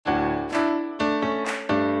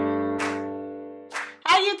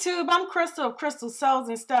Hi YouTube, I'm Crystal of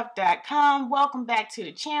Crystalsewsandstuff.com. Welcome back to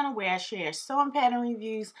the channel where I share sewing pattern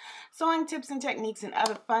reviews, sewing tips and techniques, and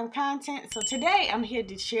other fun content. So today I'm here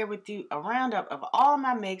to share with you a roundup of all of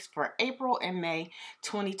my makes for April and May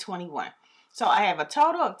 2021. So I have a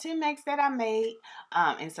total of 10 makes that I made,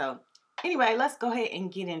 anyway, let's go ahead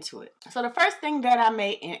and get into it. So the first thing that I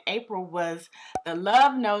made in April was the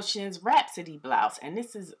Love Notions Rhapsody Blouse. And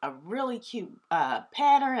this is a really cute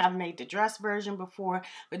pattern. I've made the dress version before,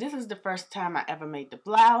 but this is the first time I ever made the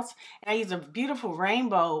blouse. And I used a beautiful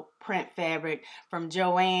rainbow print fabric from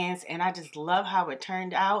Joann's, and I just love how it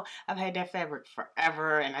turned out. I've had that fabric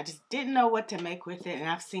forever, and I just didn't know what to make with it. And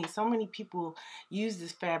I've seen so many people use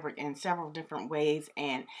this fabric in several different ways.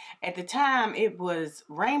 And at the time, it was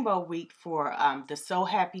Rainbow Week for the So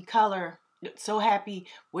Happy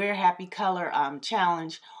Wear Happy Color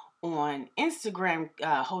challenge on Instagram,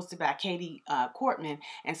 hosted by Katie Cortman.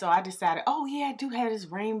 And so I decided, oh yeah, I do have this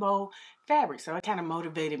rainbow fabric. So it kind of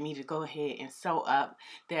motivated me to go ahead and sew up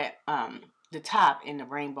that the top in the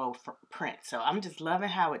rainbow print. So I'm just loving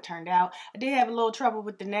how it turned out. I did have a little trouble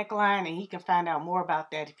with the neckline, and you can find out more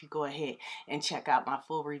about that if you go ahead and check out my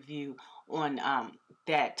full review on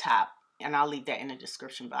that top. And I'll leave that in the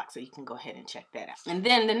description box so you can go ahead and check that out. And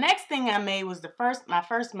then the next thing I made was my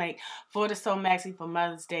first make for the Sew Maxi for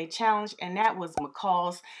Mother's Day challenge, and that was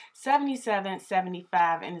McCall's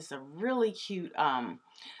 7775, and it's a really cute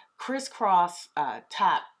crisscross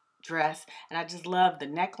top dress, and I just love the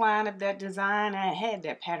neckline of that design. I had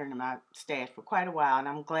that pattern in my stash for quite a while, and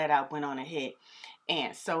I'm glad I went on ahead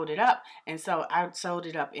and sewed it up. And so I sewed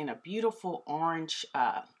it up in a beautiful orange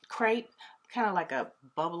crepe, kind of like a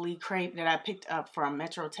bubbly crepe that I picked up from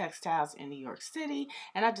Metro Textiles in New York City.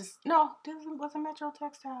 And I just, no, this wasn't Metro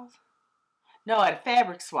Textiles. No, at a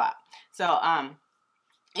fabric swap. So,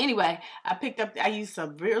 anyway, I used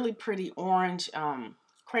some really pretty orange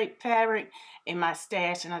crepe fabric in my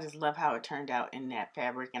stash, and I just love how it turned out in that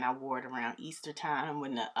fabric. And I wore it around Easter time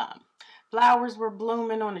when the flowers were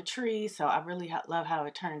blooming on the tree. So I really love how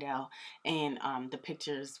it turned out in the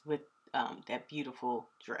pictures with that beautiful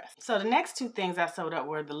dress. So the next two things I sewed up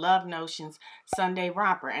were the Love Notions Sunday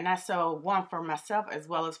Romper, and I sewed one for myself as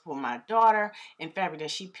well as for my daughter in fabric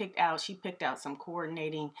that she picked out. She picked out some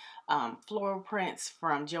coordinating floral prints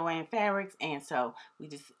from Joann Fabrics, and so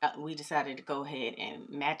we decided to go ahead and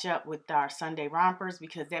match up with our Sunday rompers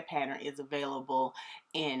because that pattern is available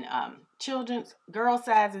in children's girl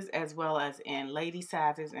sizes as well as in lady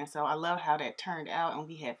sizes. And so I love how that turned out, and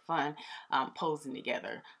we had fun posing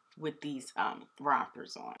together with these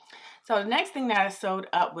rompers on. So the next thing that I sewed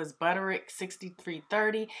up was Butterick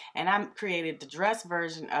 6330, and I created the dress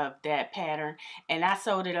version of that pattern, and I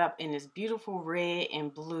sewed it up in this beautiful red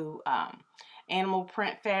and blue animal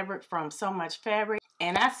print fabric from So Much Fabric.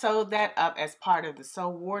 And I sewed that up as part of the Sew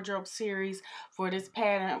Wardrobe series for this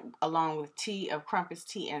pattern, along with Tea of Crumpets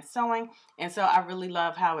Tea and Sewing. And so I really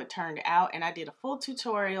love how it turned out. And I did a full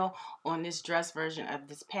tutorial on this dress version of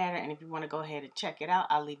this pattern. And if you want to go ahead and check it out,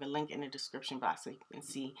 I'll leave a link in the description box so you can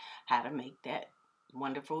see how to make that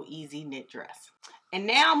wonderful, easy knit dress. And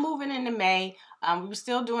now moving into May, we were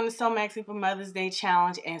still doing the Sew Maxi for Mother's Day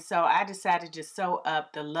challenge. And so I decided to sew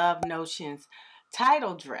up the Love Notions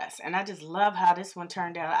title dress, and I just love how this one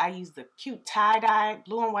turned out. I used the cute tie-dye,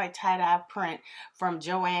 blue and white tie-dye print from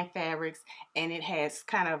Joann Fabrics, and it has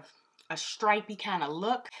kind of a stripy kind of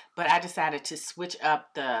look, but I decided to switch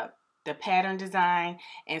up the pattern design,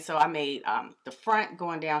 and so I made the front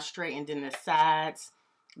going down straight and then the sides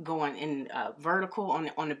going in vertical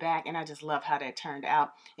on the back, and I just love how that turned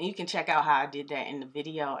out. And you can check out how I did that in the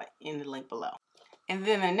video in the link below. And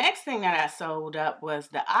then the next thing that I sewed up was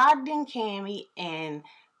the Ogden Cami and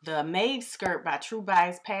the Mave skirt by True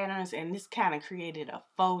Bias Patterns, and this kind of created a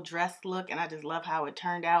faux dress look, and I just love how it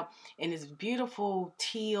turned out in this beautiful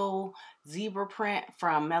teal zebra print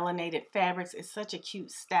from Melanated Fabrics. It's such a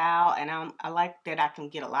cute style, and I like that I can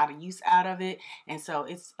get a lot of use out of it, and so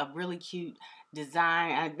it's a really cute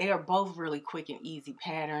design. They are both really quick and easy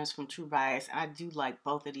patterns from True Bias. I do like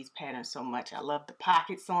both of these patterns so much. I love the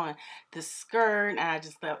pockets on the skirt, and I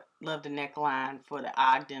just love the neckline for the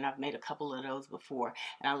Ogden. I've made a couple of those before,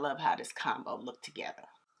 and I love how this combo looked together.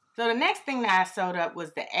 So the next thing that I sewed up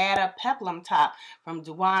was the Ada Peplum top from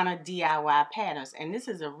Duana DIY Patterns, and this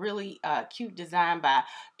is a really cute design by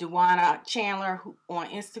Duana Chandler on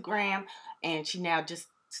Instagram, and she now just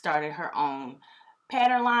started her own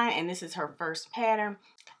pattern line, and this is her first pattern.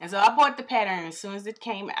 And so I bought the pattern as soon as it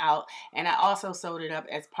came out, and I also sewed it up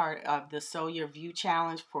as part of the Sew Your View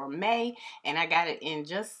challenge for May, and I got it in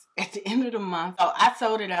just at the end of the month. So I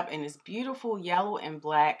sewed it up in this beautiful yellow and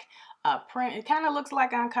black print. It kind of looks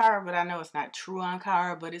like Ankara, but I know it's not true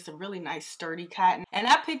Ankara, but it's a really nice sturdy cotton. And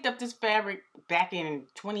I picked up this fabric back in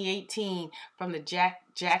 2018 from the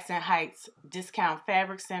Jackson Heights Discount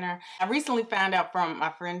Fabric Center. I recently found out from my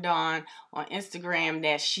friend Dawn on Instagram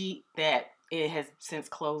that it has since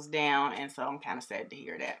closed down, and so I'm kind of sad to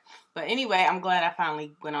hear that. But anyway, I'm glad I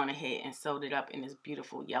finally went on ahead and sewed it up in this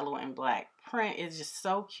beautiful yellow and black print. It's just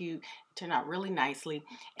so cute. It turned out really nicely.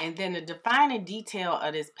 And then the defining detail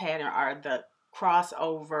of this pattern are the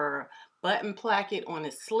crossover button placket on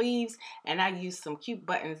the sleeves, and I used some cute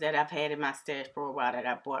buttons that I've had in my stash for a while that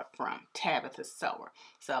I bought from Tabitha Sewer.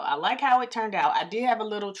 So I like how it turned out. I did have a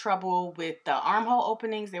little trouble with the armhole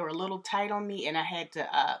openings. They were a little tight on me, and I had to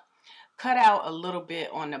cut out a little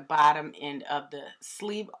bit on the bottom end of the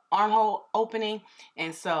sleeve armhole opening,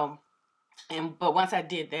 and so but once I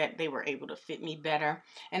did that, they were able to fit me better.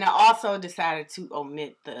 And I also decided to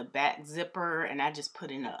omit the back zipper, and I just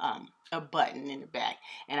put in a button in the back,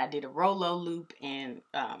 and I did a Rolo loop and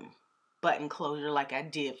button closure like I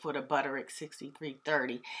did for the Butterick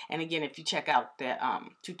 6330. And again, if you check out that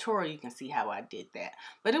tutorial, you can see how I did that.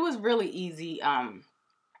 But it was really easy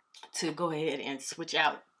to go ahead and switch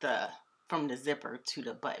out from the zipper to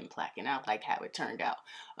the button plaque, and I like how it turned out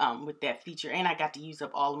with that feature. And I got to use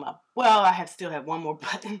up all of my, well, I still have one more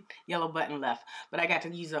button, yellow button left, but I got to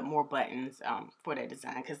use up more buttons for that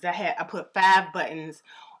design, because I put 5 buttons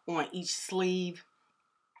on each sleeve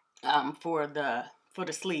for the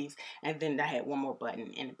sleeves, and then I had one more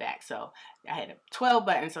button in the back, so I had 12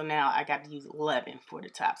 buttons. So now I got to use 11 for the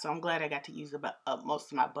top, so I'm glad I got to use up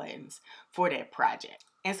most of my buttons for that project.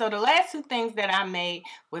 And so the last 2 things that I made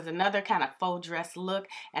was another kind of faux dress look,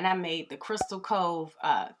 and I made the Crystal Cove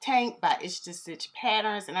tank by Itch-to-Stitch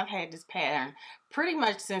Patterns, and I've had this pattern pretty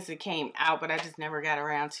much since it came out, but I just never got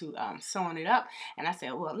around to sewing it up. And I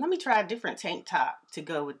said, well, let me try a different tank top to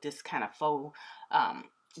go with this kind of faux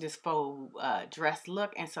dress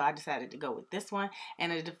look, and so I decided to go with this one.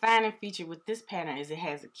 And the defining feature with this pattern is it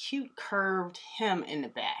has a cute curved hem in the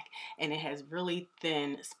back, and it has really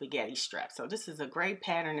thin spaghetti straps. So this is a great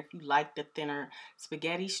pattern if you like the thinner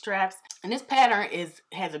spaghetti straps. And this pattern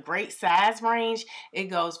has a great size range. It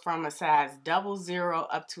goes from a size 00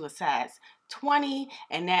 up to a size 20,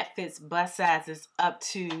 and that fits bust sizes up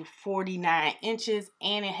to 49 inches,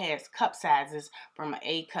 and it has cup sizes from an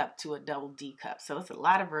A cup to a double D cup. So it's a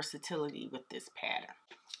lot of versatility with this pattern.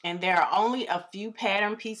 And there are only a few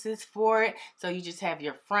pattern pieces for it. So you just have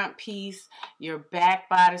your front piece, your back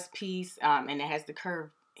bodice piece, and it has the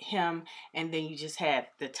curved hem, and then you just have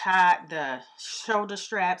the shoulder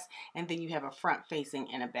straps, and then you have a front facing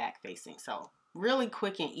and a back facing. So really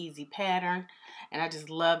quick and easy pattern, and I just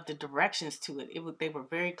love the directions to it. They were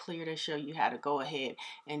very clear to show you how to go ahead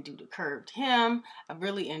and do the curved hem. I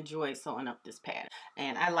really enjoyed sewing up this pattern,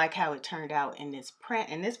 and I like how it turned out in this print.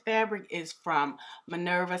 And this fabric is from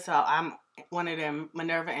Minerva, so I'm one of them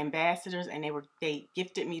Minerva ambassadors, and they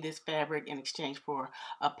gifted me this fabric in exchange for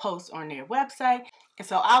a post on their website. And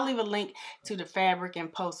so I'll leave a link to the fabric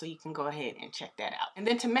and post so you can go ahead and check that out. And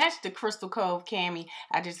then to match the Crystal Cove Cami,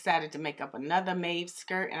 I decided to make up another Mave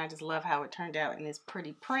skirt, and I just love how it turned out in this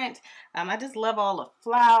pretty print. I just love all the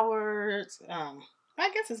flowers. I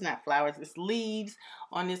guess it's not flowers, it's leaves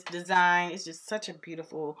on this design. It's just such a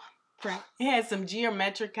beautiful print. It has some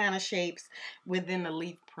geometric kind of shapes within the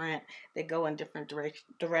leaf print that go in different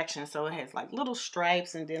directions. So it has like little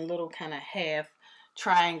stripes and then little kind of half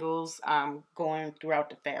triangles going throughout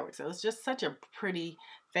the fabric. So it's just such a pretty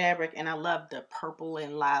fabric, and I love the purple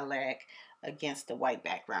and lilac against the white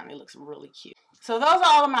background. It looks really cute. So those are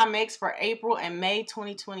all of my makes for April and May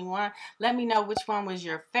 2021. Let me know which one was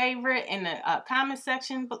your favorite in the comment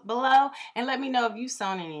section below, and let me know if you've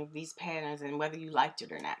sewn any of these patterns and whether you liked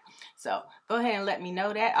it or not. So go ahead and let me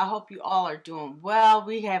know that. I hope you all are doing well.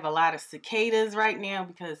 We have a lot of cicadas right now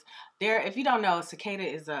because if you don't know, a cicada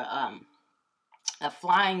is a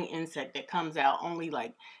flying insect that comes out only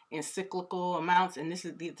like in cyclical amounts, and this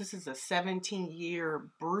is a 17-year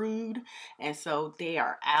brood, and so they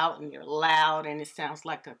are out and they're loud, and it sounds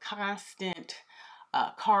like a constant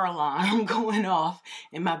car alarm going off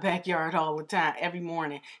in my backyard all the time. Every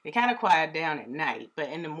morning they kind of quiet down at night, but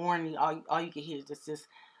in the morning all you can hear is just this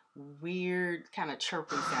weird kind of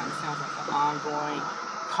chirping sound. It sounds like an ongoing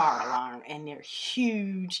car alarm, and they're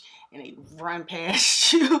huge and they run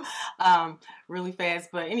past you really fast.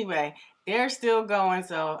 But anyway, They're still going,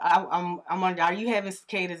 so I'm wondering, are you having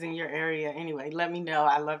cicadas in your area? Anyway, let me know.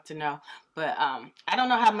 I love to know. But I don't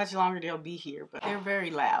know how much longer they'll be here, but they're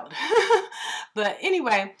very loud. But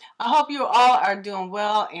anyway, I hope you all are doing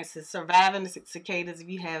well and surviving the cicadas if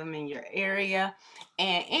you have them in your area.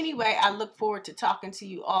 And anyway, I look forward to talking to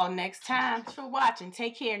you all next time. Thanks for watching.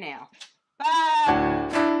 Take care now. Bye.